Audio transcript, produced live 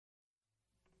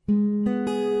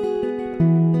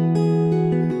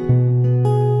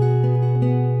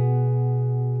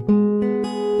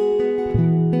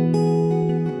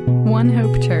One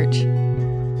Hope Church.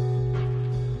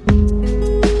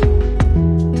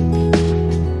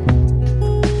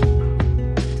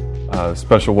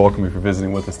 Special welcome if you're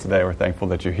visiting with us today. We're thankful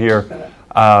that you're here.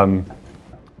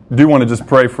 Do want to just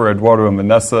pray for Eduardo and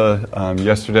Vanessa.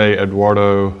 Yesterday,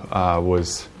 Eduardo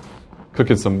was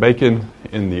cooking some bacon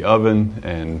in the oven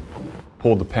and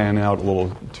pulled the pan out a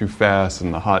little too fast,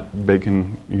 and the hot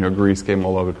bacon, grease came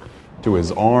all over to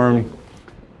his arm,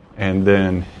 and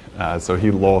then so he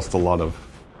lost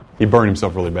he burned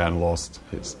himself really bad and lost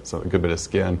a good bit of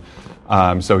skin.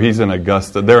 So he's in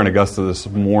Augusta. They're in Augusta this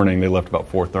morning. They left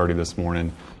about 4:30 this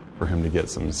morning for him to get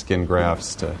some skin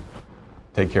grafts to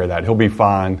take care of that. He'll be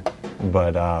fine,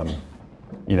 but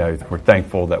we're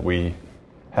thankful that we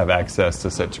have access to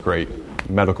such great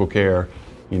medical care.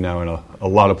 In a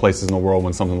lot of places in the world,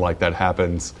 when something like that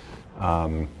happens,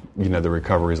 the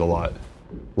recovery is a lot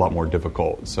more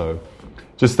difficult. So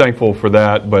just thankful for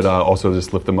that, but also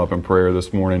just lift them up in prayer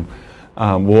this morning.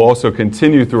 We'll also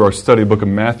continue through our study book of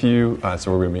Matthew.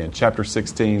 So we're going to be in chapter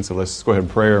 16. So let's go ahead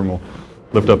and pray, and we'll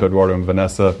lift up Eduardo and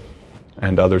Vanessa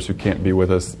and others who can't be with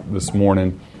us this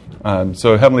morning.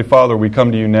 So Heavenly Father, we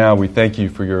come to you now. We thank you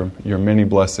for your many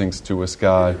blessings to us,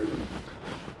 God.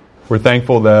 We're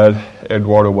thankful that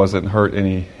Eduardo wasn't hurt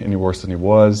any worse than he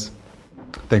was.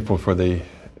 Thankful for the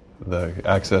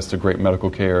access to great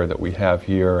medical care that we have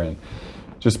here, and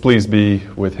just please be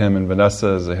with him and Vanessa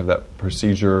as they have that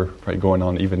procedure going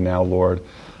on even now, Lord.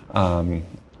 And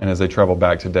as they travel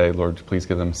back today, Lord, please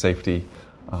give them safety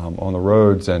on the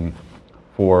roads. And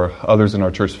for others in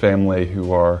our church family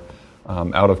who are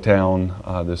out of town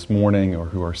this morning or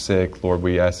who are sick, Lord,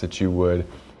 we ask that you would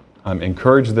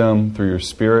encourage them through your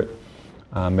Spirit.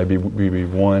 Maybe we be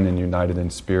one and united in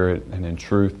spirit and in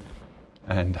truth.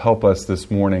 And help us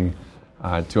this morning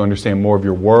to understand more of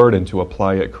your word and to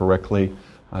apply it correctly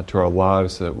to our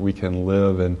lives so that we can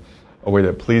live in a way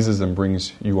that pleases and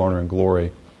brings you honor and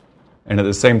glory. And at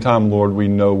the same time, Lord, we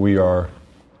know we are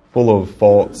full of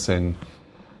faults, and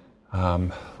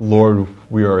Lord,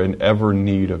 we are in ever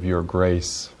need of your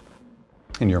grace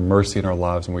and your mercy in our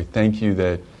lives. And we thank you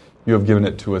that you have given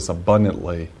it to us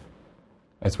abundantly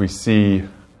as we see,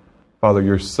 Father,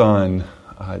 your Son,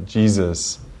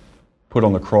 Jesus, put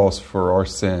on the cross for our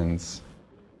sins.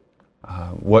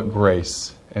 What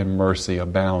grace and mercy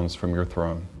abounds from your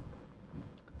throne.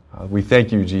 We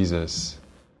thank you, Jesus,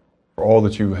 for all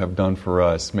that you have done for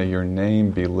us. May your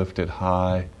name be lifted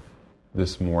high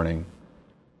this morning.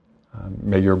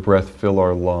 May your breath fill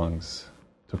our lungs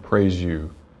to praise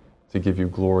you, to give you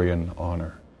glory and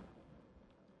honor.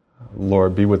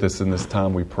 Lord, be with us in this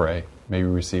time, we pray. May we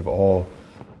receive all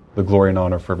the glory and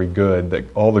honor for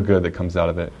all the good that comes out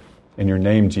of it. In your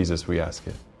name, Jesus, we ask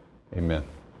it. Amen.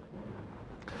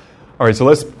 All right, so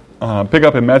let's pick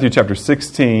up in Matthew chapter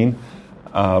 16.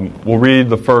 We'll read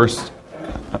the first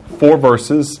 4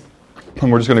 verses,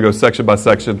 and we're just going to go section by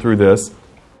section through this.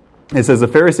 It says, the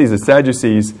Pharisees and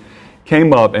Sadducees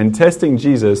came up, and testing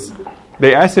Jesus,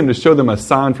 they asked him to show them a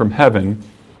sign from heaven.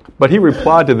 But he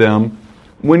replied to them,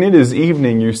 when it is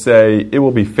evening, you say, it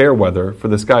will be fair weather, for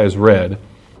the sky is red.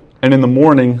 And in the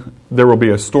morning, there will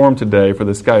be a storm today, for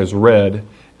the sky is red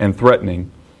and threatening.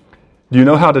 Do you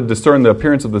know how to discern the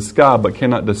appearance of the sky, but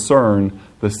cannot discern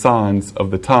the signs of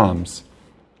the times?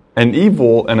 An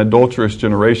evil and adulterous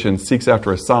generation seeks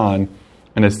after a sign,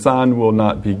 and a sign will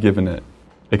not be given it,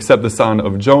 except the sign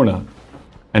of Jonah.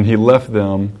 And he left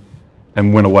them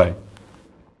and went away.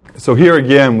 So here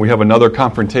again, we have another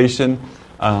confrontation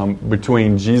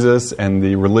between Jesus and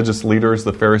the religious leaders,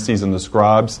 the Pharisees and the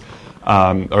scribes,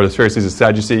 or the Pharisees and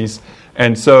Sadducees.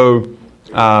 And so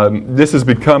this is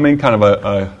becoming kind of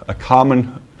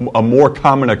a more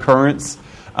common occurrence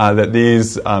that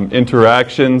these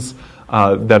interactions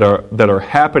that are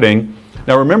happening.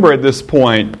 Now, remember, at this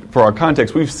point, for our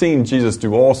context, we've seen Jesus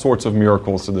do all sorts of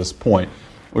miracles to this point.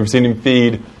 We've seen him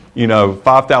feed,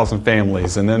 5,000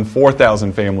 families, and then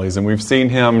 4,000 families, and we've seen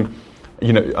him,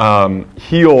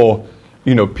 heal,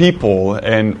 people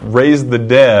and raise the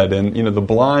dead, and the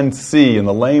blind see and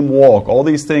the lame walk. All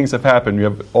these things have happened. You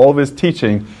have all of his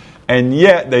teaching, and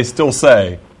yet they still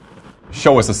say,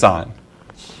 "Show us a sign.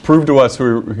 Prove to us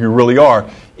who you really are."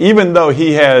 Even though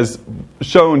he has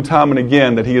shown time and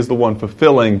again that he is the one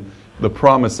fulfilling the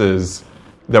promises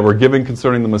that were given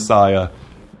concerning the Messiah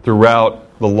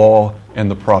throughout the law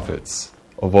and the prophets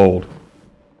of old.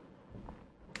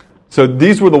 So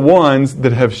these were the ones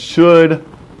that should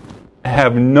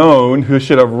have known, who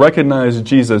should have recognized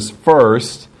Jesus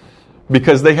first,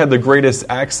 because they had the greatest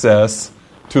access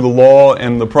to the law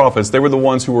and the prophets. They were the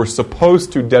ones who were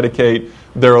supposed to dedicate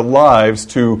their lives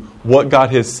to what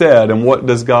God has said and what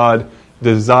does God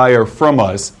desire from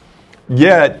us.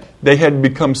 Yet they had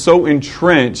become so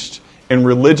entrenched in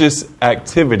religious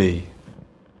activity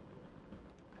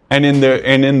and in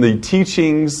the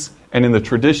teachings and in the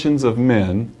traditions of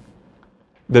men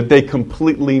that they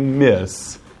completely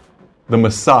miss the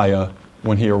Messiah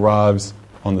when he arrives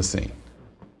on the scene.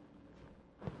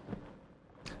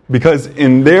 Because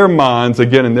in their minds,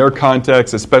 again, in their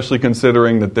context, especially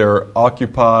considering that they're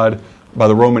occupied by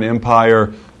the Roman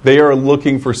Empire, they are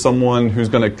looking for someone who's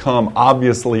going to come,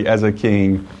 obviously, as a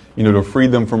king, to free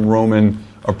them from Roman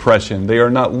oppression. They are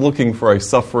not looking for a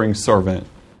suffering servant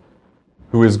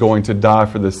who is going to die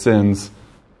for the sins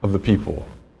of the people.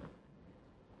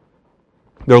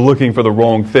 They're looking for the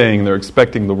wrong thing, they're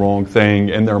expecting the wrong thing,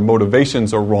 and their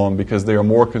motivations are wrong because they are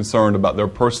more concerned about their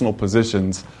personal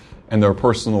positions and their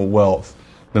personal wealth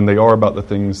than they are about the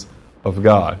things of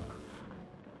God.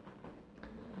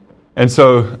 And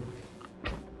so,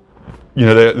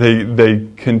 they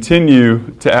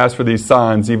continue to ask for these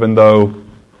signs even though,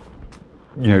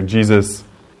 Jesus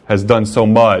has done so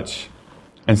much.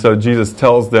 And so Jesus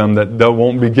tells them that they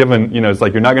won't be given, it's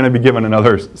like you're not going to be given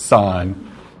another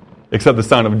sign except the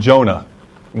sign of Jonah.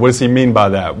 What does he mean by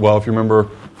that? Well, if you remember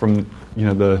from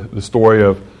the story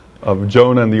of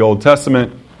Jonah in the Old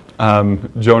Testament,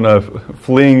 Jonah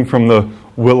fleeing from the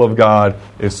will of God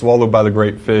is swallowed by the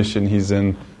great fish, and he's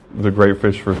in the great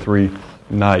fish for 3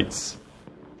 nights.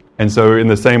 And so in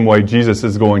the same way, Jesus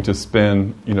is going to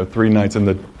spend 3 nights in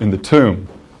the tomb.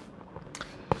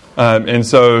 And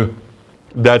so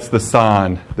that's the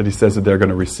sign that he says that they're going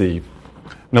to receive.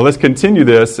 Now let's continue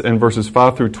this in verses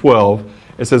 5 through 12.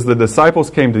 It says, the disciples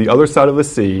came to the other side of the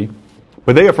sea,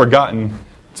 but they have forgotten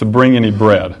to bring any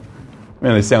bread.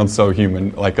 Man, they sound so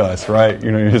human, like us, right?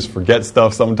 You just forget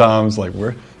stuff sometimes. Like,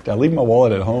 did I leave my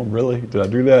wallet at home? Really? Did I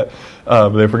do that? But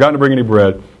they've forgotten to bring any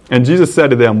bread. And Jesus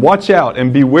said to them, watch out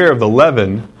and beware of the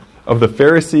leaven of the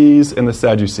Pharisees and the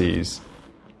Sadducees.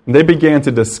 And they began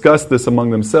to discuss this among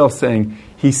themselves, saying,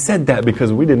 he said that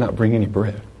because we did not bring any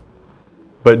bread.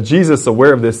 But Jesus,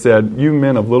 aware of this, said, you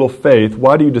men of little faith,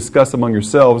 why do you discuss among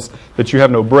yourselves that you have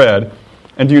no bread?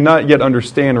 And do you not yet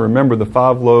understand or remember the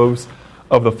 5 loaves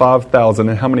of the 5,000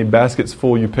 and how many baskets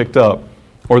full you picked up?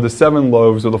 Or the 7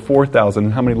 loaves of the 4,000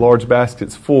 and how many large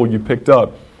baskets full you picked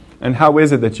up? And how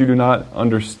is it that you do not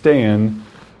understand,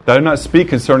 that I do not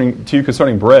speak to you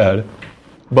concerning bread,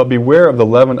 but beware of the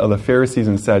leaven of the Pharisees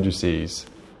and Sadducees?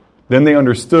 Then they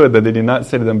understood that they did not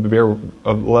say to them, beware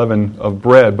of the leaven of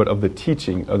bread, but of the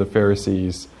teaching of the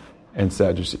Pharisees and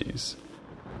Sadducees.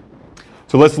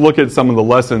 So let's look at some of the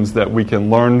lessons that we can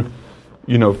learn,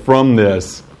 from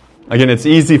this. Again, it's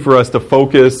easy for us to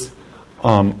focus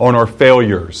on our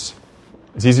failures.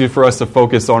 It's easy for us to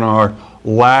focus on our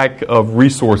lack of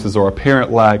resources or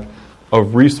apparent lack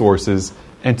of resources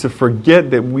and to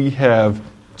forget that we have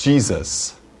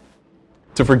Jesus.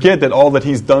 To forget that all that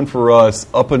he's done for us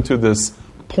up until this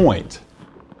point.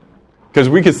 Because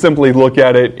we could simply look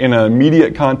at it in an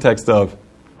immediate context of,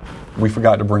 we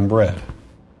forgot to bring bread.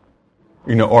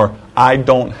 Or I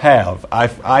don't have,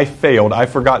 I failed, I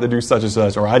forgot to do such and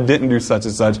such, or I didn't do such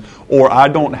and such, or I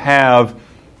don't have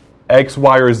X,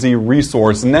 Y, or Z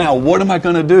resource. Now, what am I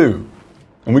going to do?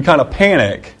 And we kind of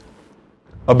panic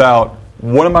about,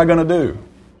 what am I going to do?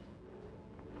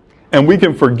 And we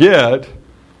can forget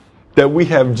that we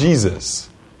have Jesus.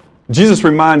 Jesus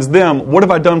reminds them, what have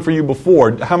I done for you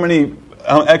before? How many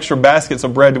extra baskets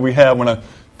of bread do we have when I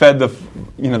fed the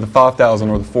 5,000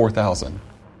 or the 4,000?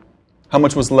 How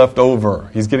much was left over?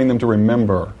 He's getting them to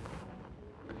remember.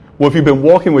 Well, if you've been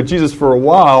walking with Jesus for a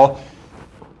while,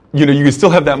 you can still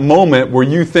have that moment where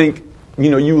you think,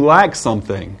 you lack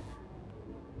something.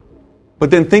 But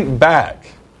then think back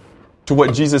to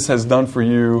what Jesus has done for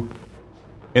you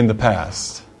in the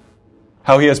past.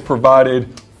 How he has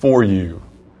provided for you.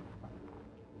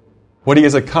 What he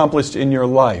has accomplished in your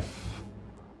life.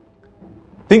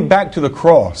 Think back to the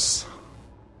cross.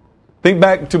 Think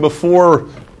back to before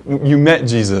you met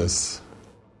Jesus.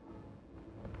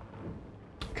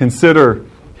 Consider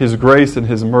his grace and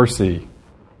his mercy.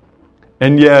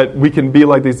 And yet we can be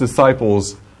like these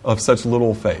disciples of such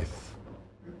little faith.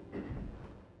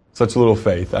 Such little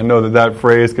faith. I know that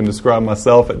phrase can describe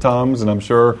myself at times, and I'm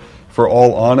sure for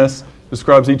all honest,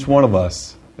 describes each one of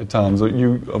us at times,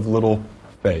 you of little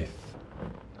faith.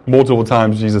 Multiple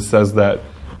times Jesus says that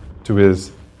to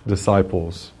his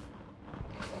disciples.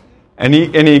 And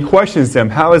he questions them,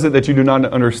 how is it that you do not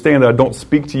understand that I don't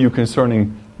speak to you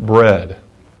concerning bread?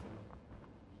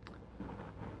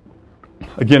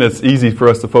 Again, it's easy for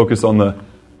us to focus on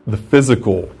the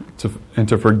physical and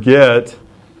to forget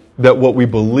that what we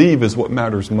believe is what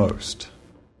matters most.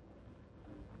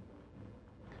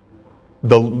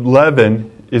 The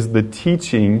leaven is the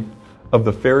teaching of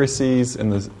the Pharisees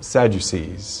and the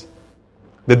Sadducees.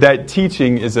 That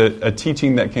teaching is a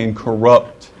teaching that can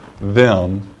corrupt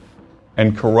them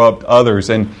and corrupt others.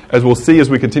 And as we'll see as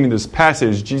we continue this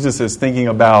passage, Jesus is thinking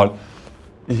about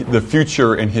the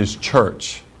future in his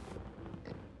church.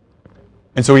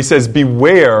 And so he says,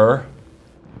 beware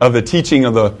of the teaching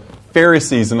of the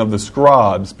Pharisees and of the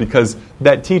scribes, because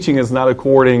that teaching is not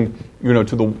according,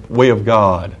 to the way of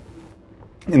God.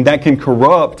 And that can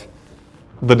corrupt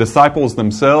the disciples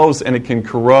themselves, and it can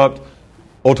corrupt,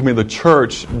 ultimately, the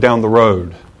church down the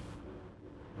road.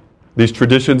 These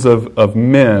traditions of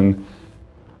men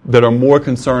that are more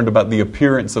concerned about the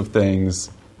appearance of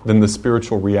things than the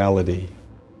spiritual reality.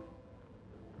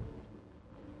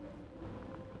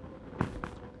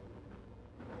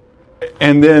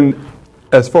 And then,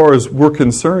 as far as we're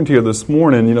concerned here this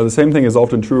morning, the same thing is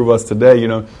often true of us today.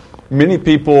 Many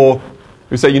people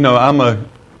who say,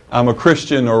 I'm a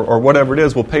Christian or whatever it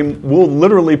is, will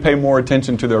literally pay more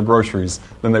attention to their groceries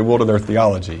than they will to their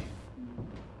theology.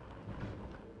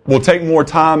 Will take more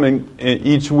time in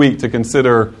each week to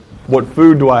consider, what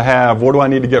food do I have? What do I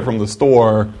need to get from the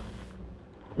store?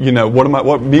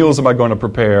 What meals am I going to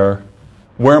prepare?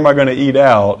 Where am I going to eat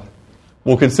out?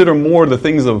 Will consider more the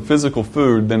things of physical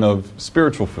food than of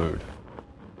spiritual food.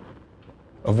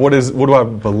 Of what do I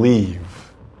believe?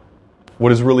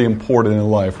 What is really important in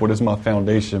life? What is my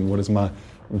foundation? What is my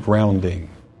grounding?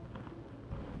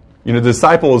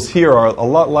 Disciples here are a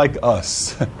lot like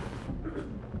us.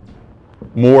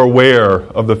 More aware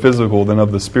of the physical than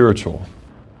of the spiritual.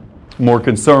 More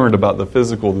concerned about the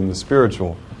physical than the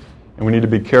spiritual. And we need to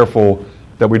be careful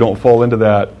that we don't fall into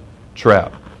that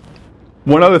trap.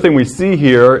 One other thing we see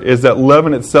here is that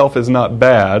leaven itself is not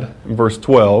bad, in verse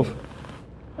 12.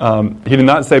 He did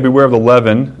not say, beware of the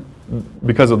leaven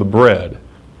because of the bread,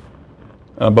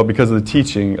 but because of the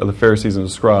teaching of the Pharisees and the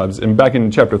scribes. And back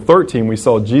in chapter 13, we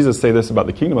saw Jesus say this about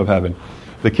the kingdom of heaven.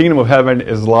 The kingdom of heaven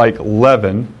is like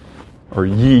leaven, or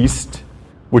yeast,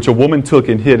 which a woman took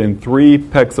and hid in 3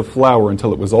 pecks of flour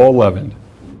until it was all leavened.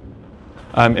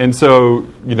 And so,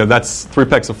 that's 3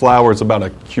 pecks of flour is about a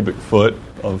cubic foot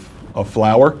of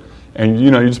flour. And, you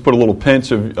just put a little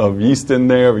pinch of yeast in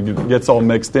there. It gets all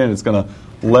mixed in. It's going to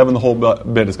leaven the whole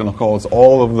bit. It's going to cause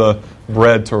all of the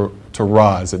bread to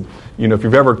rise. And, if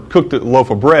you've ever cooked a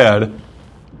loaf of bread,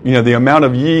 the amount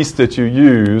of yeast that you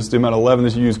use, the amount of leaven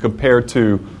that you use compared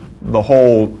to the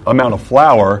whole amount of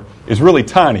flour is really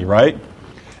tiny, right?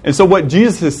 And so what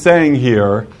Jesus is saying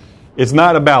here is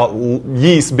not about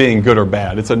yeast being good or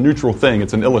bad. It's a neutral thing.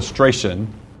 It's an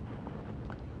illustration.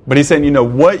 But he's saying,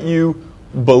 what you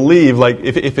believe, like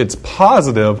if it's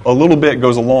positive, a little bit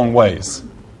goes a long ways.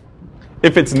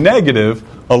 If it's negative,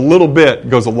 a little bit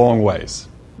goes a long ways.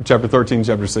 Chapter 13,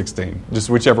 chapter 16.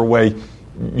 Just whichever way,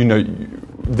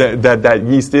 that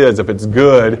yeast is. If it's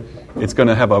good, it's going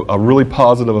to have a really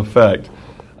positive effect.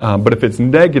 But if it's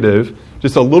negative,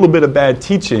 just a little bit of bad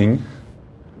teaching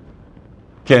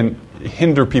can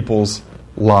hinder people's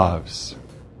lives.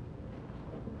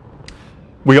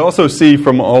 We also see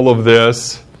from all of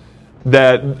this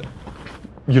that,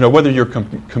 whether your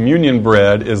communion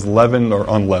bread is leavened or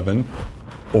unleavened,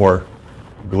 or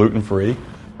gluten-free, or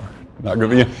not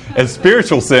gluten, in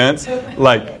spiritual sense,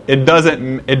 like it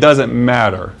doesn't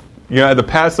matter. At the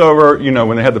Passover,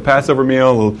 when they had the Passover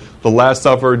meal, the Last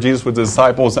Supper, Jesus with his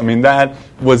disciples, that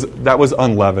was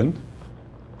unleavened.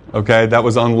 Okay, that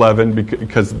was unleavened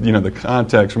because the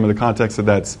context. Remember the context that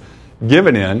that's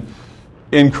given in.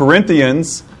 In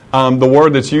Corinthians, the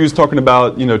word that's used talking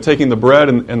about taking the bread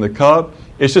and the cup,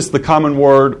 it's just the common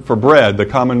word for bread, the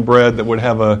common bread that would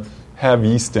have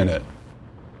yeast in it.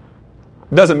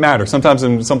 It doesn't matter. Sometimes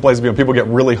in some places people get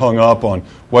really hung up on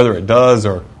whether it does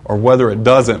or whether it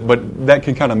doesn't, but that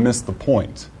can kind of miss the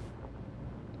point.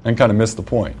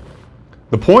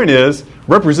 The point is,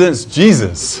 represents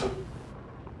Jesus.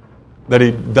 That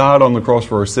he died on the cross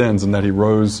for our sins and that he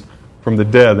rose from the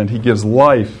dead and he gives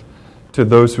life to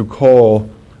those who call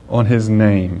on his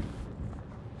name.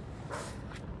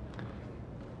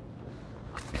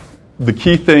 The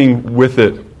key thing with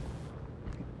it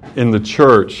in the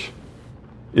church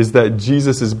is that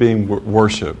Jesus is being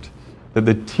worshipped. That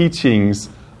the teachings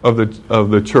of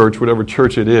the church, whatever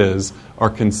church it is, are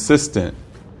consistent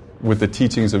with the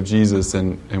teachings of Jesus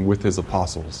and with his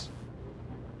apostles.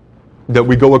 That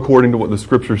we go according to what the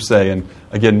scriptures say, and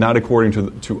again, not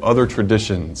according to other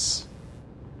traditions.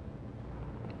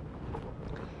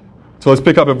 So let's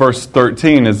pick up at verse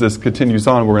 13 as this continues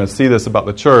on. We're going to see this about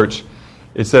the church.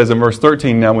 It says in verse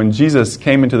 13, now when Jesus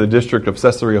came into the district of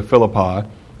Caesarea Philippi,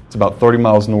 it's about 30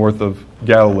 miles north of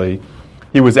Galilee,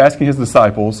 he was asking his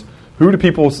disciples, who do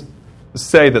people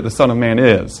say that the Son of Man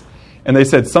is? And they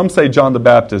said, some say John the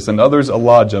Baptist, and others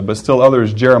Elijah, but still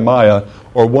others Jeremiah,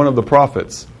 or one of the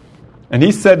prophets. And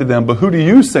he said to them, but who do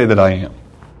you say that I am?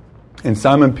 And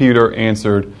Simon Peter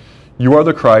answered, you are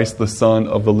the Christ, the Son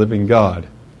of the living God.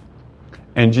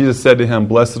 And Jesus said to him,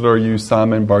 blessed are you,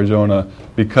 Simon Bar-Jonah,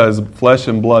 because flesh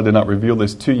and blood did not reveal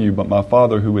this to you, but my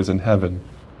Father who is in heaven.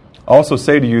 I also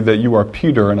say to you that you are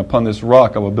Peter, and upon this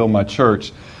rock I will build my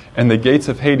church, and the gates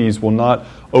of Hades will not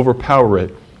overpower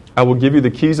it. I will give you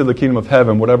the keys of the kingdom of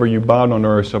heaven. Whatever you bind on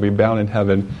earth shall be bound in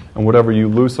heaven, and whatever you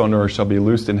loose on earth shall be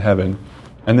loosed in heaven.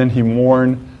 And then he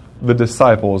warned the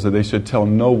disciples that they should tell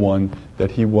no one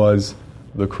that he was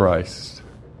the Christ.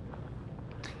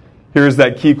 Here's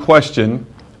that key question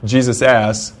Jesus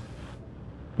asks.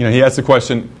 He asks the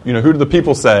question, who do the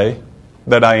people say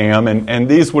that I am? And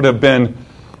these would have been,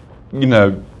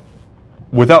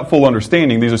 without full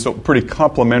understanding, these are so pretty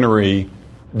complimentary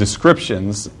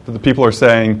descriptions. The people are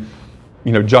saying,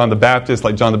 John the Baptist,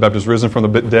 like John the Baptist risen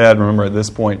from the dead. Remember, at this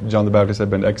point, John the Baptist had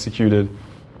been executed.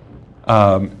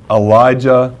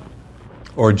 Elijah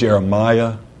or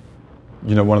Jeremiah,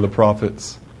 one of the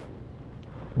prophets.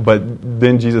 But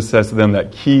then Jesus says to them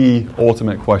that key,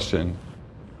 ultimate question,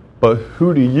 but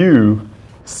who do you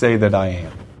say that I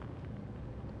am?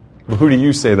 But who do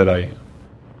you say that I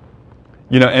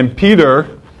am? And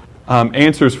Peter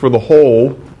answers for the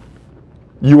whole,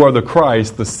 you are the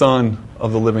Christ, the Son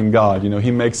of the living God.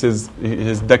 He makes his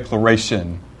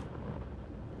declaration,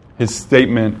 his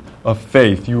statement of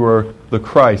faith. You are the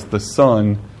Christ, the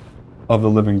Son of the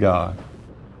living God.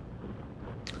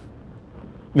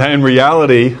 Now, in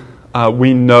reality,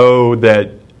 we know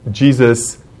that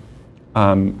Jesus,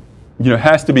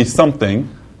 has to be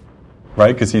something,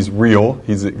 right? Because he's real.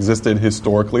 He's existed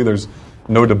historically. There's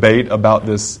no debate about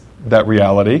that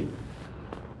reality.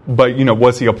 But,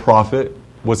 was he a prophet?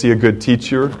 Was he a good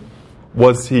teacher?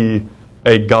 Was he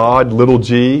a God, little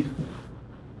g?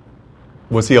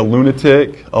 Was he a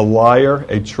lunatic, a liar,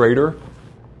 a traitor?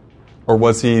 Or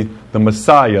was he the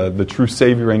Messiah, the true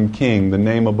Savior and King, the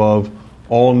name above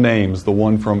all names, the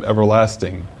one from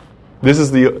everlasting? This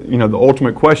is the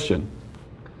ultimate question.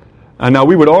 And now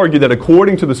we would argue that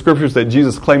according to the scriptures that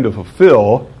Jesus claimed to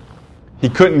fulfill, he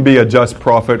couldn't be a just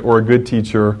prophet or a good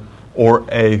teacher or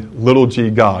a little g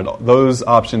God. Those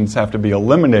options have to be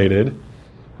eliminated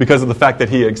because of the fact that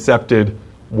he accepted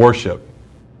worship.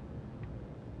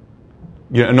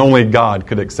 And only God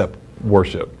could accept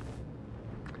worship.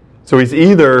 So he's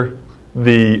either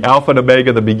the Alpha and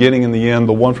Omega, the beginning and the end,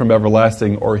 the one from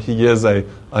everlasting, or he is a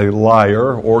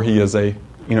liar, or he is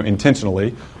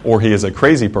intentionally, or he is a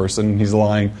crazy person and he's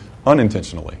lying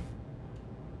unintentionally.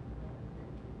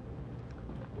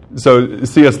 So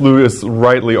C.S. Lewis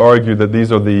rightly argued that these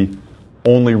are the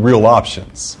only real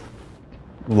options: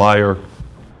 liar,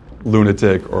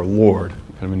 lunatic, or Lord,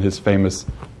 in his famous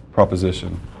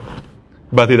proposition.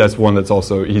 But I think that's one that's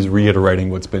also, he's reiterating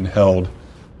what's been held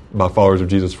by followers of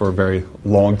Jesus for a very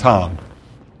long time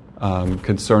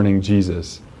concerning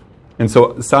Jesus. And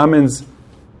so Simon's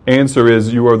answer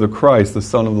is, you are the Christ, the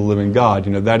Son of the living God.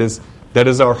 That is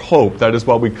our hope. That is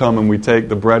why we come and we take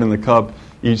the bread and the cup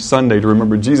each Sunday to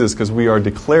remember Jesus, because we are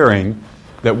declaring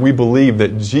that we believe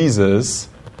that Jesus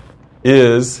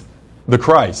is the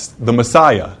Christ, the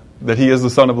Messiah, that he is the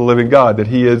Son of the living God, that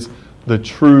he is the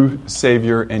true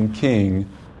Savior and King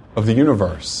of the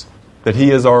universe, that he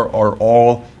is our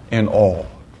all in all,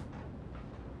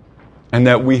 and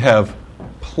that we have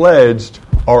pledged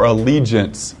our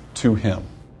allegiance to him.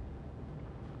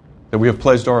 That we have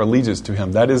pledged our allegiance to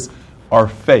him. That is our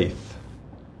faith.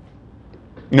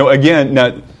 Again,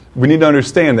 now we need to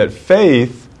understand that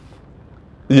faith,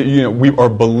 our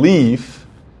belief,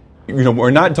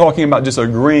 we're not talking about just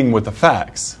agreeing with the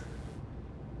facts.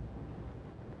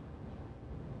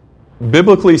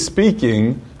 Biblically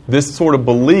speaking, this sort of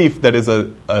belief that is a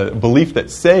belief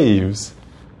that saves,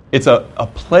 it's a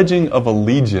pledging of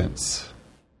allegiance.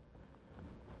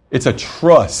 It's a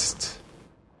trust.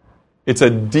 It's a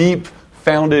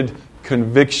deep-founded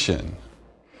conviction.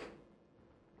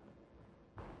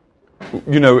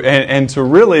 And to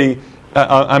really,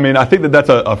 I think that's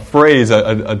a phrase,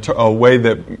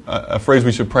 a phrase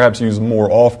we should perhaps use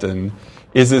more often,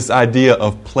 is this idea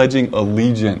of pledging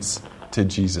allegiance to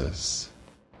Jesus.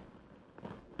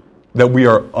 That we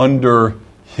are under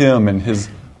him and his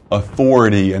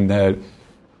authority, and that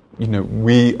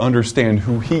we understand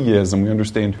who he is and we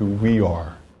understand who we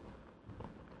are.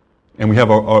 And we have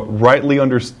a rightly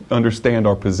understand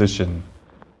our position,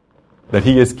 that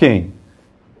he is king.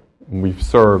 And we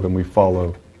serve and we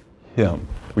follow him.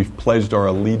 We've pledged our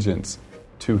allegiance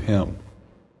to him.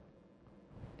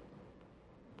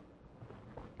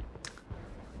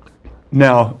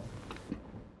 Now,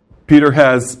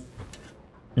 Jesus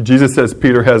says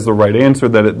Peter has the right answer,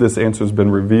 that this answer has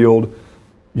been revealed,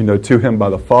 to him by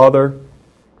the Father.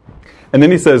 And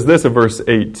then he says this in verse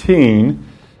 18.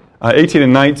 18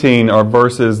 and 19 are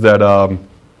verses that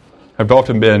have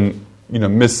often been,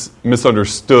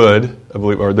 misunderstood, I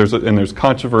believe, or there's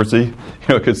controversy,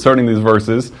 concerning these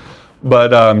verses.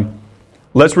 But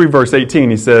let's read verse 18.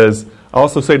 He says, "I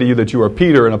also say to you that you are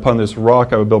Peter, and upon this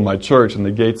rock I will build my church, and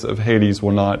the gates of Hades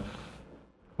will not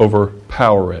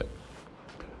overpower it."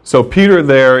 So Peter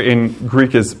there in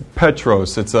Greek is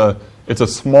Petros. It's a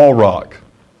small rock.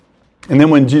 And then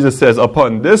when Jesus says,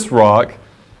 "Upon this rock,"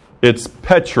 it's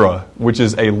Petra, which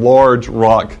is a large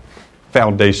rock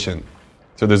foundation.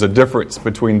 So there's a difference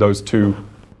between those two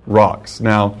rocks.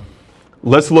 Now,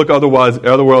 let's look other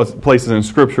places in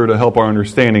Scripture to help our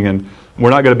understanding. And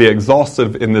we're not going to be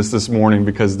exhaustive in this morning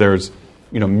because there's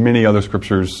many other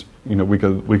scriptures we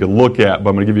could look at,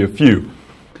 but I'm going to give you a few.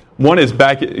 One is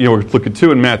back, we're looking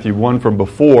two in Matthew. One from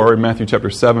before, in Matthew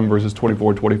chapter 7, verses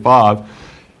 24 and 25.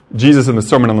 Jesus in the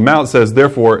Sermon on the Mount says,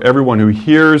 "Therefore, everyone who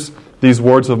hears these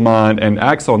words of mine and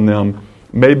acts on them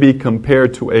may be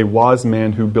compared to a wise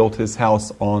man who built his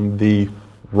house on the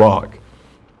rock.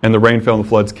 And the rain fell and the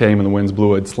floods came and the winds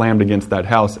blew it, slammed against that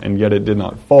house, and yet it did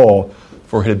not fall,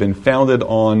 for it had been founded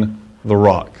on the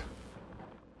rock."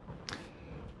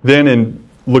 Then in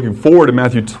looking forward to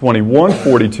Matthew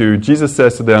 21:42, Jesus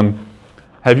says to them,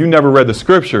 "Have you never read the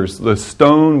Scriptures? The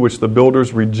stone which the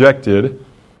builders rejected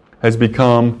has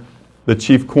become the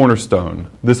chief cornerstone.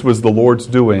 This was the Lord's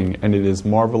doing, and it is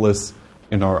marvelous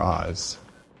in our eyes."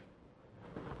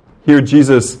 Here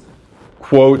Jesus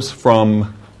quotes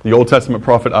from the Old Testament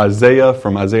prophet Isaiah,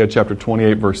 from Isaiah chapter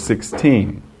 28, verse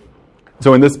 16.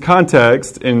 So in this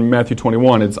context, in Matthew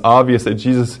 21, it's obvious that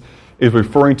Jesus is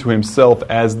referring to himself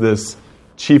as this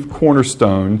chief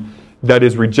cornerstone that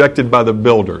is rejected by the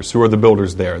builders. Who are the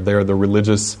builders there? They're the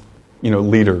religious,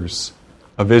 leaders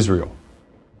of Israel.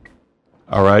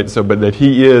 All right, but that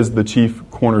he is the chief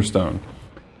cornerstone.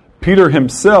 Peter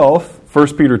himself,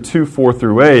 1 Peter 2, 4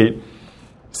 through 8,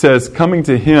 says, "Coming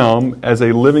to him as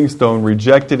a living stone,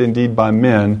 rejected indeed by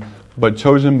men, but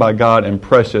chosen by God and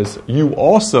precious, you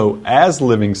also, as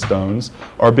living stones,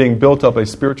 are being built up a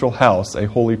spiritual house, a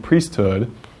holy priesthood,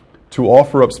 to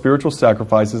offer up spiritual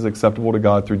sacrifices acceptable to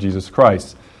God through Jesus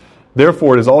Christ.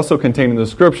 Therefore it is also contained in the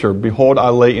Scripture, Behold, I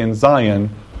lay in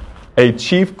Zion a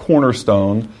chief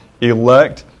cornerstone,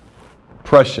 elect,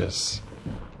 precious,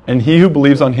 and he who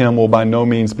believes on him will by no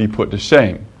means be put to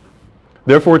shame.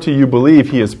 Therefore to you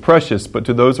believe he is precious, but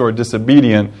to those who are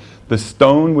disobedient, the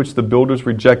stone which the builders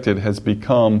rejected has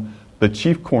become the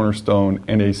chief cornerstone,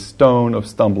 and a stone of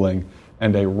stumbling,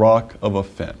 and a rock of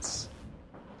offense."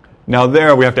 Now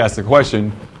there we have to ask the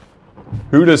question,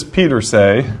 who does Peter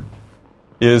say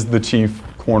is the chief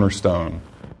cornerstone,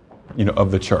 of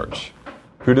the church?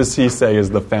 Who does he say is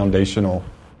the foundational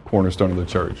cornerstone of the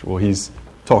church? Well, he's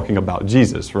talking about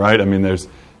Jesus, right? I mean,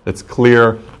 that's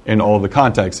clear in all the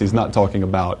context. He's not talking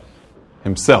about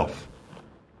himself.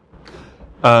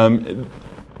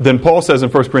 Then Paul says in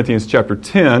 1 Corinthians chapter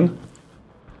 10,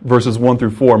 verses 1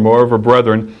 through 4, "Moreover,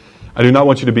 brethren, I do not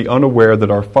want you to be unaware that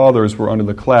our fathers were under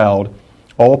the cloud,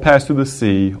 all passed through the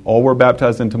sea, all were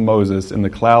baptized into Moses in the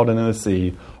cloud and in the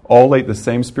sea, all ate the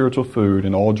same spiritual food,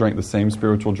 and all drank the same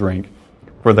spiritual drink.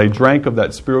 For they drank of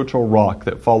that spiritual rock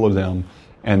that followed them,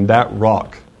 and that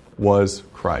rock was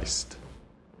Christ."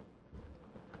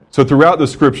 So throughout the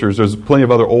Scriptures, there's plenty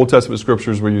of other Old Testament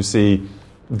Scriptures where you see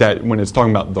that when it's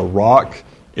talking about the rock,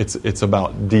 it's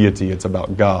about deity, it's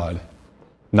about God,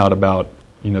 not about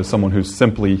someone who's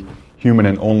simply human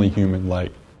and only human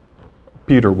like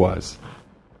Peter was.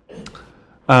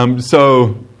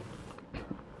 So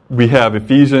we have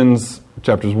Ephesians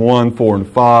chapters 1, 4, and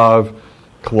 5,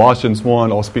 Colossians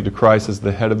 1, all speak to Christ as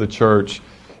the head of the church.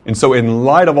 And so in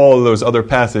light of all of those other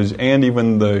passages, and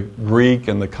even the Greek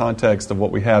and the context of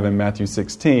what we have in Matthew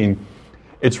 16,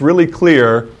 it's really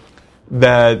clear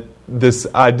that this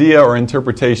idea or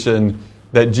interpretation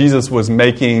that Jesus was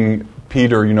making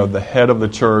Peter, the head of the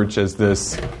church, as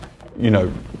this,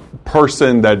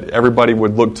 person that everybody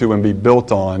would look to and be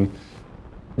built on,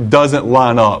 doesn't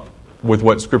line up with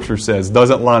what Scripture says,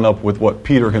 doesn't line up with what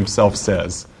Peter himself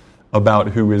says about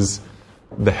who is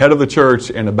the head of the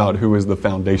church and about who is the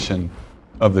foundation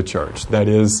of the church. That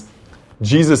is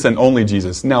Jesus and only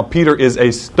Jesus. Now, Peter is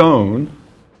a stone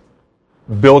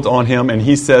built on him, and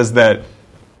he says that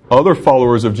other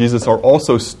followers of Jesus are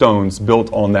also stones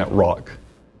built on that rock.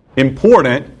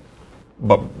 Important,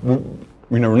 but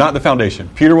not the foundation.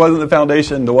 Peter wasn't the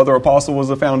foundation. No other apostle was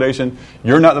the foundation.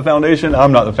 You're not the foundation.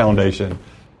 I'm not the foundation.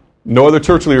 No other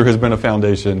church leader has been a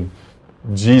foundation.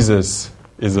 Jesus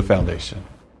is a foundation.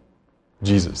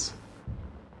 Jesus.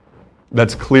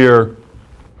 That's clear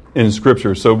in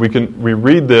Scripture. So we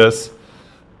read this.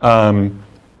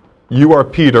 You are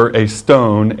Peter, a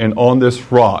stone, and on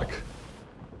this rock,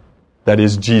 that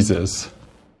is Jesus,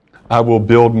 I will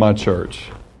build my church.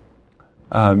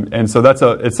 And so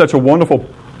it's such a wonderful,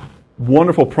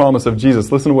 wonderful promise of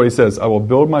Jesus. Listen to what he says. I will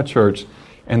build my church,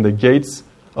 and the gates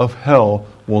of hell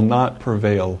will not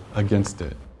prevail against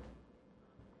it.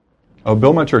 I will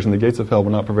build my church, and the gates of hell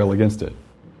will not prevail against it.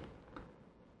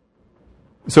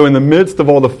 So in the midst of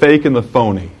all the fake and the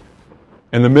phony,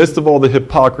 in the midst of all the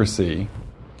hypocrisy,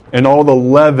 and all the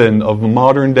leaven of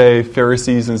modern-day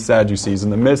Pharisees and Sadducees, in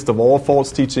the midst of all false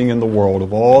teaching in the world,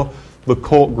 of all the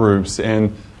cult groups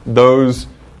and those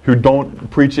who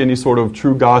don't preach any sort of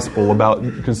true gospel about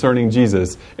concerning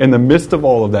Jesus, in the midst of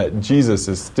all of that, Jesus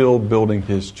is still building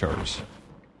his church.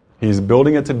 He's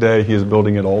building it today. He is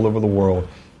building it all over the world.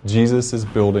 Jesus is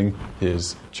building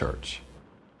his church.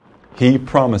 He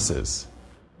promises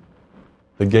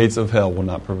the gates of hell will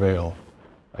not prevail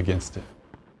against it.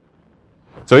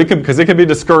 So because it can be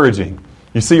discouraging.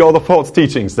 You see all the false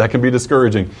teachings, that can be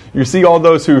discouraging. You see all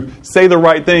those who say the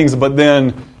right things, but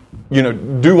then,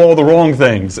 do all the wrong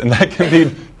things, and that can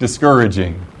be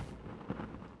discouraging.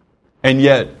 And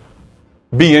yet,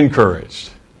 be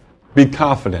encouraged. Be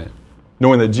confident,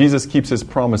 knowing that Jesus keeps his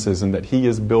promises and that he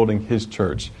is building his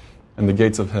church, and the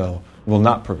gates of hell will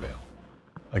not prevail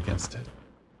against it.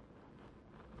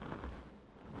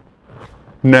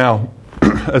 Now,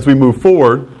 as we move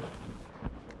forward,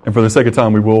 and for the sake of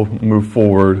time, we will move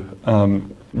forward.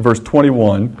 Verse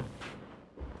 21.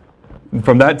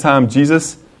 From that time,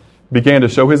 Jesus began to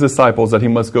show his disciples that he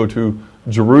must go to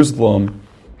Jerusalem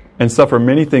and suffer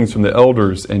many things from the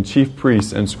elders and chief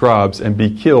priests and scribes and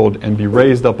be killed and be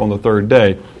raised up on the third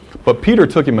day. But Peter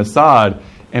took him aside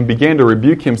and began to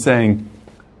rebuke him, saying,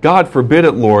 God forbid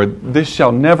it, Lord, this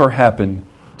shall never happen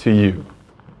to you.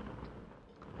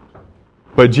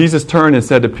 But Jesus turned and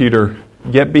said to Peter,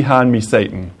 Get behind me,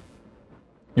 Satan.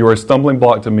 You are a stumbling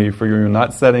block to me, for you are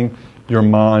not setting your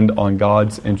mind on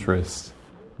God's interests,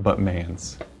 but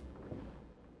man's.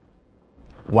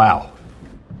 Wow.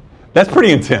 That's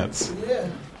pretty intense.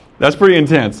 That's pretty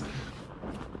intense.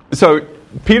 So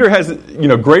Peter has,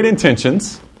 great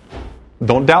intentions.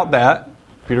 Don't doubt that.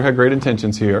 Peter had great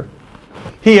intentions here.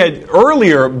 He had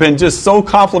earlier been just so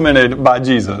complimented by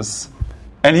Jesus,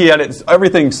 and he had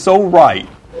everything so right.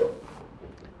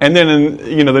 And then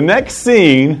in the next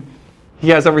scene, he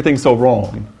has everything so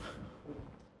wrong.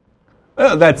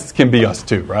 That can be us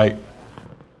too, right?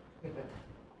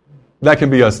 That can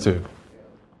be us too.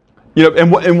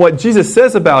 And what Jesus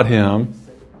says about him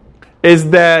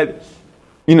is that,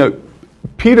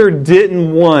 Peter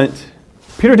didn't want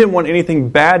anything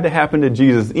bad to happen to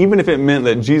Jesus, even if it meant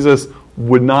that Jesus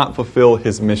would not fulfill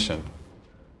his mission.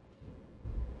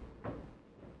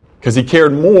 Because he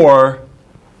cared more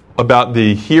about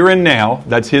the here and now,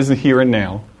 that's his here and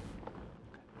now,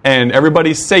 and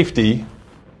everybody's safety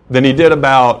than he did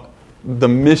about the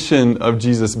mission of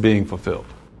Jesus being fulfilled.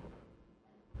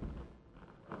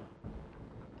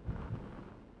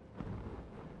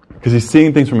 Because he's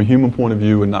seeing things from a human point of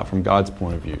view and not from God's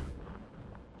point of view.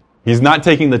 He's not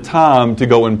taking the time to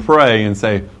go and pray and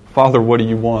say, Father, what do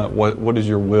you want? What is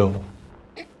your will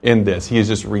in this? He is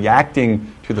just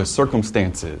reacting to the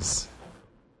circumstances.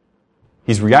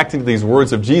 He's reacting to these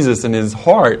words of Jesus, and his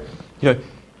heart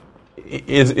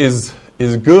is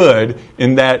good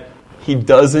in that he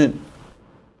doesn't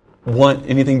want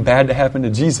anything bad to happen to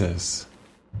Jesus.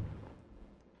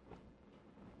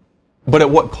 But at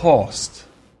what cost?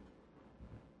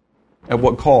 At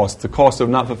what cost? The cost of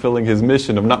not fulfilling his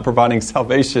mission, of not providing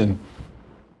salvation.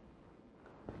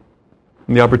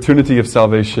 And the opportunity of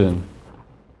salvation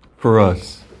for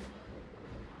us.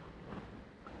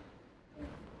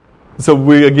 So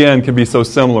we, again, can be so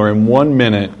similar. In 1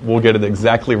 minute, we'll get it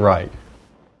exactly right.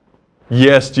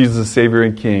 Yes, Jesus is Savior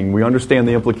and King. We understand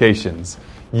the implications.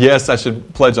 Yes, I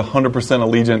should pledge 100%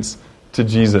 allegiance to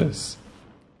Jesus.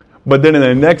 But then in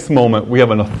the next moment, we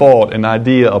have a thought, an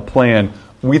idea, a plan.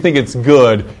 We think it's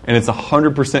good, and it's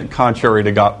 100% contrary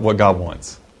to what God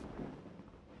wants.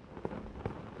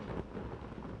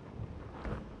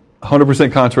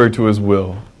 100% contrary to his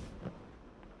will.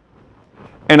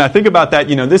 And I think about that,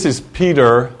 this is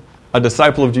Peter, a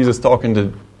disciple of Jesus, talking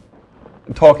to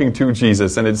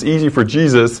Jesus. And it's easy for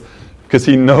Jesus, because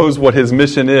he knows what his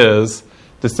mission is,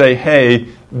 to say, hey,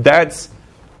 that's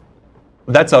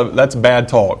bad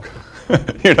talk.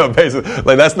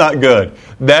 Basically, that's not good.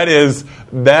 That is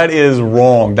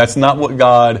wrong. That's not what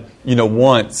God,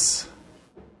 wants.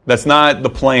 That's not the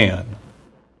plan.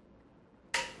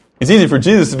 It's easy for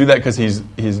Jesus to do that because he's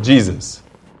Jesus.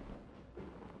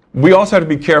 We also have to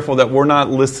be careful that we're not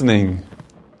listening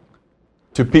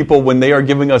to people when they are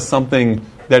giving us something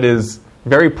that is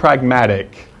very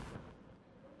pragmatic,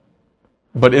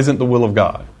 but isn't the will of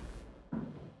God.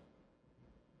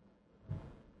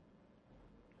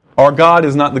 Our God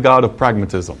is not the God of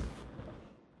pragmatism,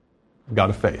 the God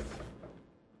of faith.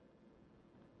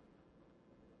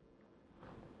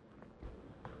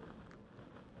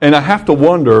 And I have to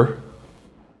wonder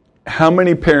how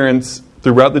many parents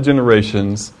throughout the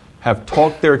generations have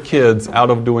talked their kids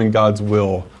out of doing God's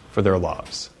will for their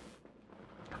lives.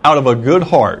 Out of a good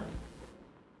heart.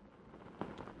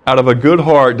 Out of a good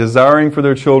heart, desiring for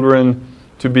their children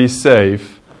to be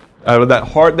safe. Out of that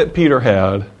heart that Peter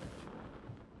had,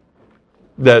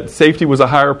 that safety was a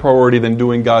higher priority than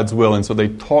doing God's will. And so they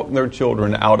talked their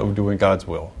children out of doing God's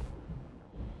will.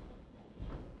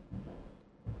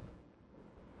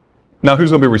 Now,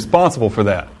 who's going to be responsible for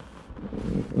that?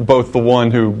 Both the one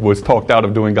who was talked out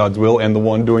of doing God's will and the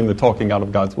one doing the talking out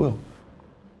of God's will.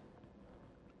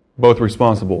 Both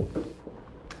responsible.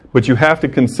 But you have to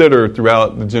consider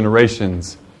throughout the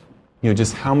generations,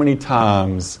 just how many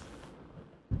times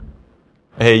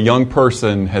a young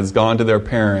person has gone to their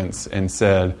parents and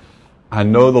said, I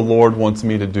know the Lord wants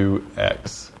me to do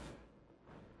X.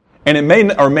 And it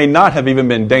may or may not have even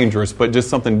been dangerous, but just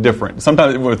something different.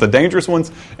 Sometimes with the dangerous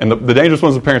ones, and the dangerous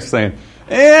ones, the parents are saying,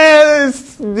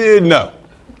 no,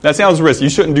 that sounds risky.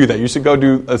 You shouldn't do that. You should go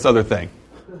do this other thing.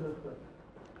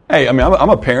 Hey, I'm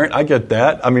a parent. I get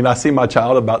that. I see my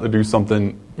child about to do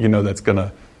something, that's going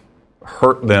to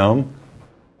hurt them.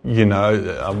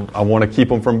 I want to keep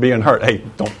them from being hurt. Hey,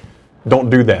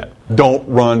 don't do that. Don't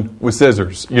run with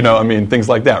scissors. Things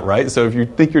like that, right? So if you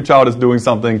think your child is doing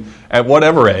something at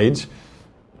whatever age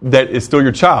that is still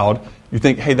your child, you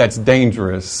think, hey, that's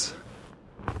dangerous.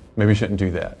 Maybe you shouldn't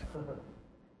do that.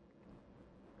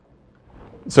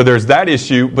 So there's that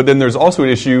issue, but then there's also an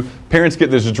issue. Parents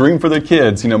get this dream for their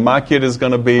kids. My kid is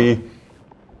going to be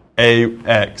a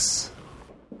X.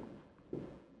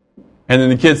 And then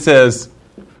the kid says,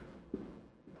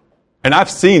 and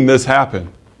I've seen this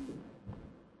happen.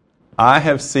 I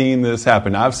have seen this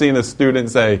happen. I've seen a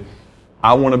student say,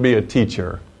 I want to be a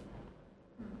teacher.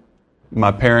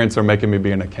 My parents are making me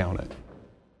be an accountant.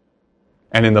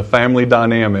 And in the family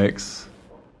dynamics,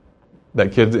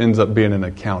 that kid ends up being an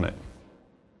accountant.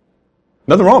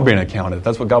 Nothing wrong with being an accountant.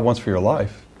 That's what God wants for your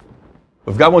life.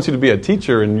 But if God wants you to be a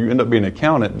teacher and you end up being an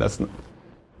accountant, that's,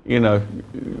 you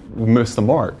miss the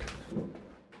mark.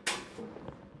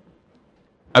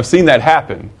 I've seen that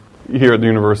happen here at the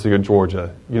University of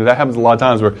Georgia. That happens a lot of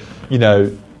times where,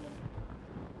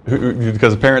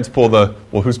 because the parents pull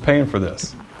who's paying for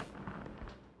this?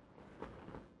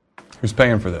 Who's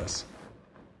paying for this?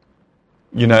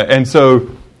 And so,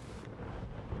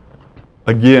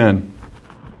 again,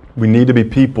 we need to be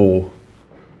people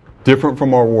different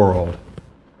from our world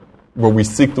where we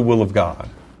seek the will of God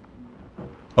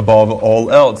above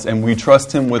all else, and we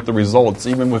trust Him with the results,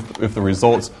 even if the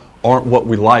results aren't what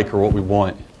we like or what we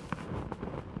want.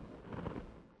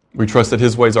 We trust that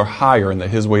His ways are higher and that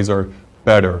His ways are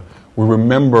better. We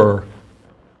remember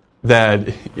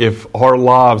that if our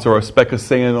lives are a speck of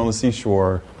sand on the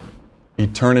seashore,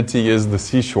 eternity is the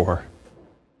seashore.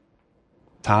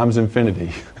 Time's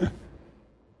infinity.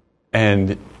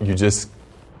 And you just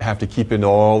have to keep it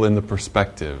all in the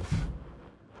perspective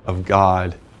of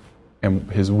God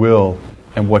and His will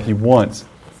and what He wants.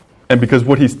 And because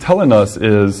what He's telling us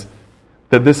is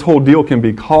that this whole deal can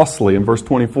be costly. In verse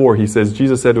 24, He says,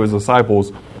 Jesus said to His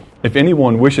disciples, if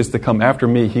anyone wishes to come after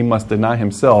me, he must deny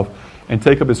himself and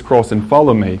take up his cross and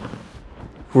follow me.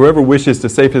 Whoever wishes to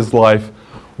save his life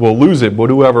will lose it, but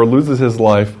whoever loses his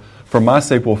life for my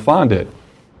sake will find it.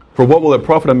 For what will it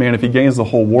profit a man if he gains the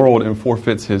whole world and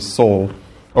forfeits his soul?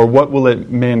 Or what will a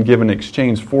man give in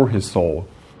exchange for his soul?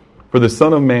 For the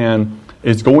Son of Man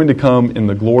is going to come in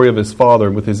the glory of His Father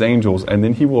with His angels, and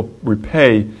then He will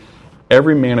repay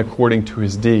every man according to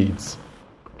his deeds.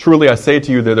 Truly I say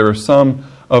to you that there are some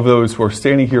of those who are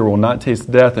standing here who will not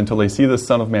taste death until they see the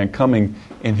Son of Man coming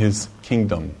in His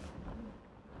kingdom.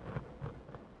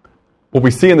 What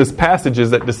we see in this passage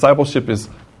is that discipleship is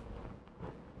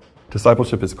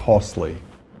costly.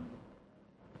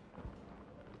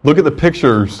 Look at the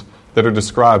pictures that are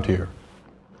described here.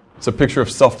 It's a picture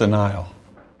of self-denial.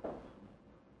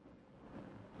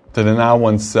 To deny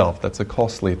oneself, that's a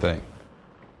costly thing.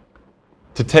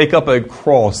 To take up a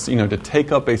cross, to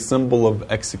take up a symbol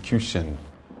of execution.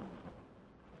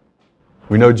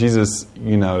 We know Jesus,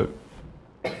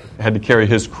 had to carry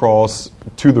His cross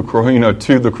to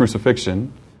the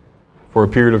crucifixion. for a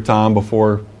period of time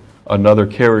before another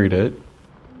carried it.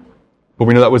 But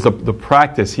we know that was the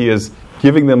practice. He is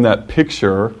giving them that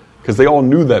picture because they all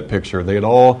knew that picture. They had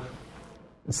all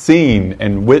seen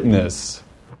and witnessed,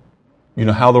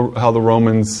 how the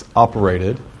Romans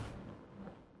operated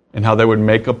and how they would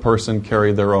make a person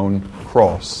carry their own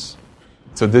cross.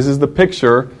 So this is the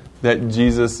picture that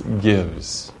Jesus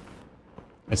gives.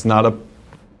 It's not a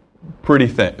pretty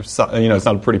thing. It's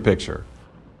not a pretty picture.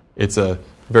 It's a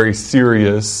very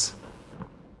serious,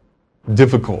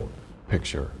 difficult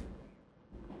picture.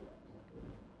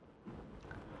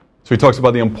 So he talks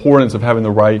about the importance of having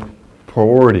the right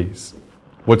priorities.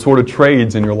 What sort of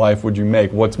trades in your life would you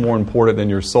make? What's more important than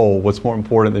your soul? What's more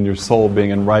important than your soul being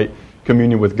in right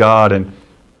communion with God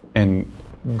and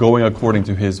going according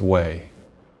to His way?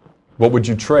 What would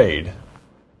you trade?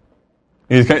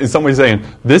 Is somebody saying,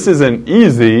 this isn't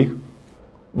easy,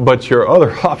 but your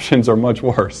other options are much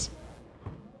worse?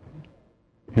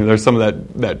 There's some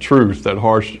of that truth, that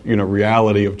harsh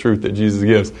reality of truth that Jesus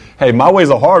gives. Hey, my way's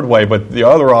a hard way, but the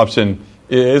other option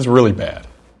is really bad.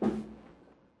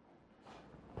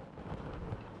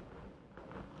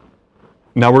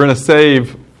 Now we're going to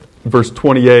save verse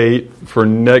 28 for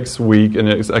next week in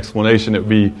its explanation. It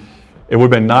would have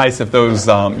been nice if those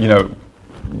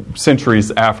centuries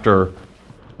after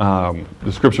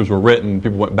the scriptures were written,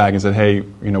 people went back and said, hey,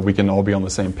 we can all be on the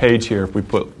same page here if we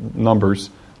put numbers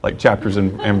like chapters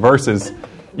and verses,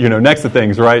 next to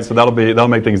things, right? So that'll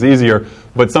make things easier.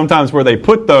 But sometimes where they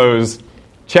put those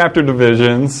chapter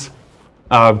divisions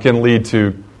can lead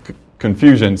to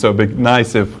confusion. So it'd be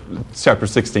nice if chapter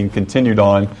 16 continued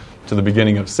on to the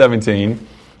beginning of 17.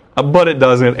 But it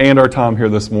doesn't, and our time here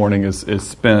this morning is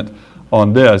spent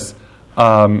on this.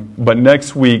 But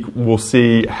next week we'll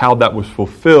see how that was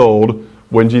fulfilled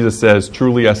when Jesus says,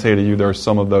 truly I say to you, there are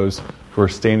some of those who are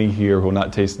standing here who will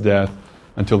not taste death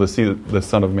until they see the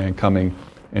Son of Man coming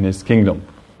in His kingdom.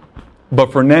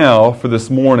 But for now, for this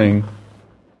morning,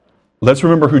 let's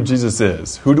remember who Jesus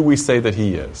is. Who do we say that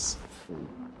He is?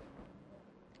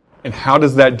 And how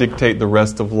does that dictate the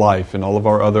rest of life and all of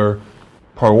our other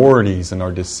priorities and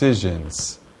our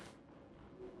decisions,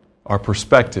 our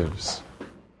perspectives,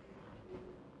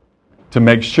 to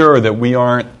make sure that we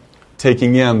aren't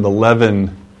taking in the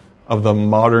leaven of the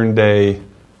modern day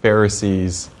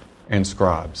Pharisees and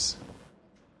scribes?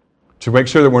 To make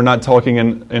sure that we're not taking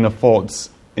in a false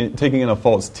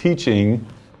teaching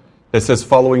that says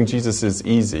following Jesus is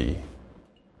easy.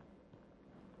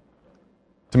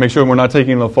 To make sure we're not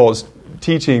taking in a false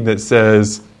teaching that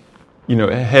says,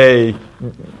 hey,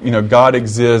 God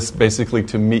exists basically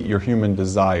to meet your human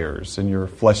desires and your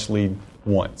fleshly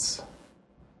wants.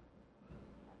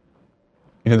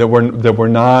 That we're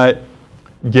not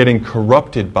getting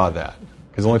corrupted by that,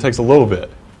 because it only takes a little bit.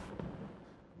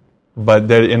 But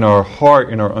that in our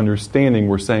heart, in our understanding,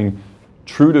 we're saying,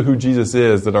 true to who Jesus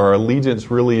is, that our allegiance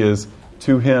really is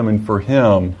to Him and for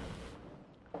Him.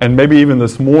 And maybe even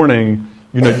this morning,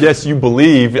 yes, you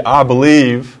believe, I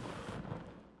believe,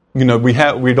 we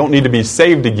don't need to be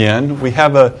saved again. We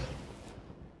have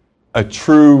a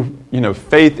true,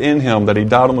 faith in Him, that He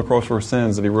died on the cross for our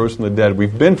sins, that He rose from the dead.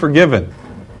 We've been forgiven.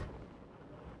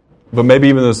 But maybe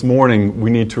even this morning, we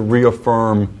need to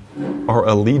reaffirm our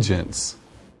allegiance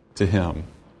to Him.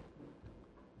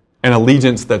 An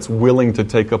allegiance that's willing to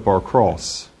take up our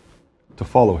cross to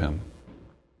follow Him.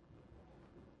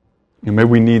 Maybe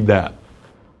we need that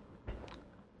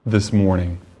this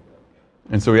morning.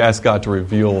 And so we ask God to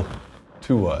reveal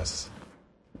to us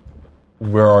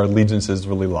where our allegiances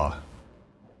really lie.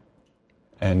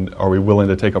 And are we willing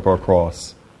to take up our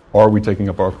cross? Are we taking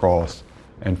up our cross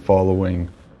and following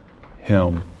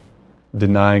Him,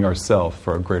 denying ourselves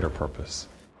for a greater purpose?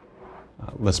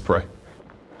 Let's pray.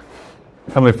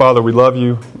 Heavenly Father, we love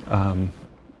You.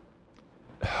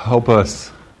 Help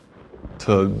us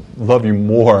to love You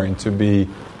more and to be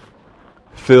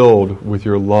filled with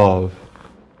Your love,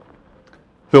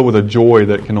 filled with a joy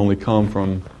that can only come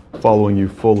from following You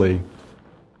fully.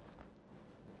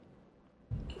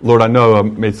 Lord, I know I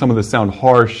made some of this sound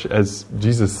harsh, as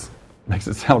Jesus makes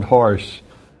it sound harsh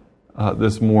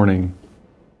this morning.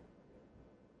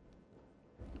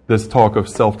 This talk of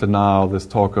self-denial, this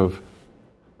talk of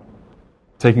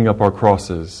taking up our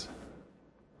crosses.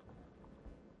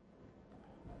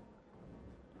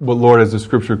 But Lord, as the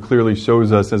Scripture clearly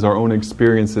shows us, as our own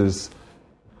experiences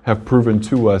have proven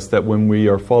to us, that when we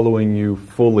are following You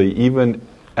fully, even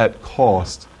at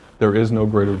cost, there is no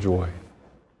greater joy.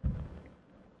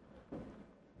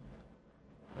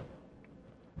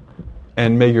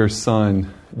 And may Your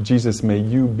Son, Jesus, may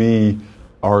You be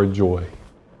our joy.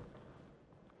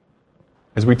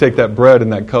 As we take that bread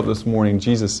and that cup this morning,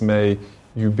 Jesus, may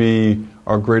you be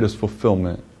our greatest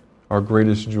fulfillment, our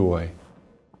greatest joy.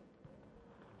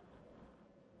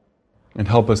 And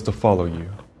help us to follow you.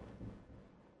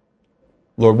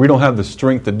 Lord, we don't have the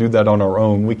strength to do that on our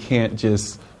own. We can't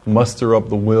just muster up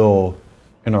the will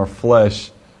in our flesh,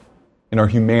 in our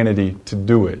humanity to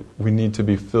do it. We need to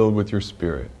be filled with your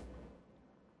Spirit.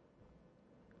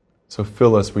 So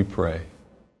fill us, we pray.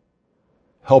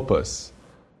 Help us.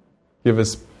 Give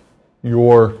us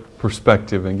your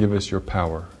perspective and give us your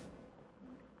power.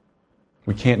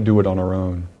 We can't do it on our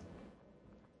own.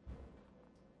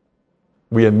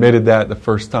 We admitted that the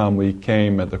first time we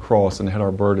came at the cross and had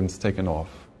our burdens taken off.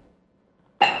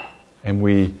 And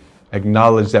we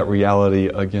acknowledge that reality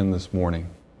again this morning.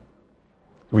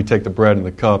 We take the bread and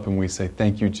the cup and we say,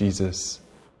 thank you, Jesus.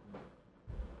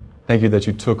 Thank you that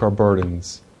you took our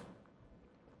burdens.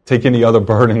 Take any other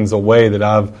burdens away that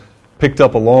I've picked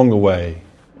up along the way.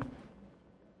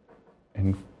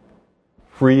 And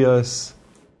free us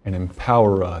and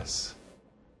empower us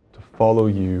to follow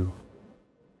you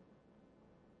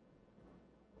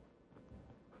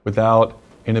without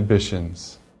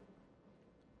inhibitions,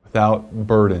 without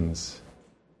burdens.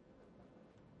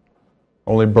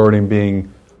 Only burden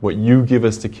being what you give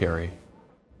us to carry.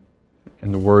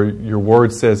 And your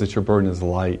word says that your burden is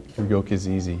light, your yoke is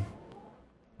easy.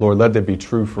 Lord, let that be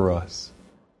true for us.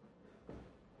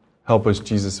 Help us,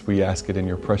 Jesus, we ask it in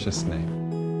your precious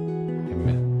name.